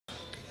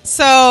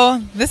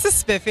So this is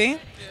Spiffy.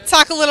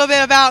 Talk a little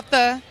bit about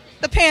the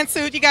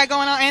pantsuit you got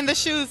going on and the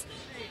shoes.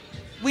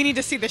 We need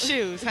to see the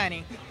shoes,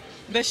 honey.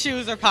 The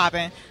shoes are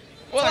popping.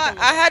 Well,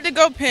 I had to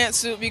go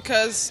pantsuit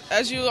because,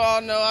 as you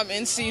all know, I'm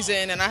in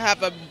season and I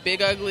have a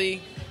big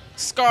ugly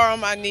scar on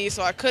my knee,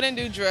 so I couldn't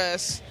do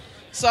dress.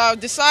 So I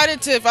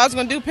decided if I was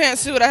going to do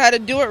pantsuit, I had to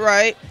do it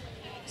right.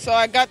 So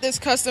I got this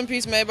custom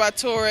piece made by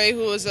Torre,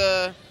 who is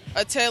a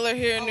tailor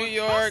here in New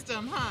York.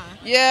 Custom, huh?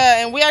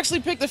 Yeah, and we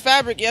actually picked the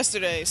fabric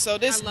yesterday. So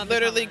this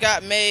literally color.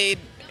 got made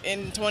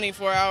in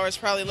 24 hours,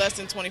 probably less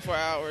than 24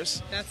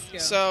 hours. That's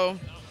good. So,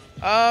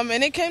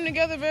 and it came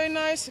together very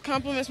nice. It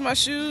complements my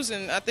shoes,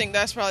 and I think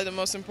that's probably the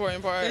most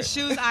important part. The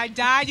shoes, I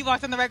died. You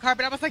walked on the red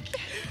carpet. I was like,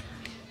 yes.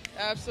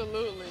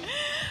 Absolutely.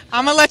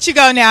 I'm gonna let you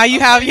go now. You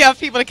have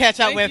people to catch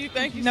up with.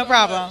 Thank you No so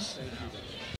problem. much.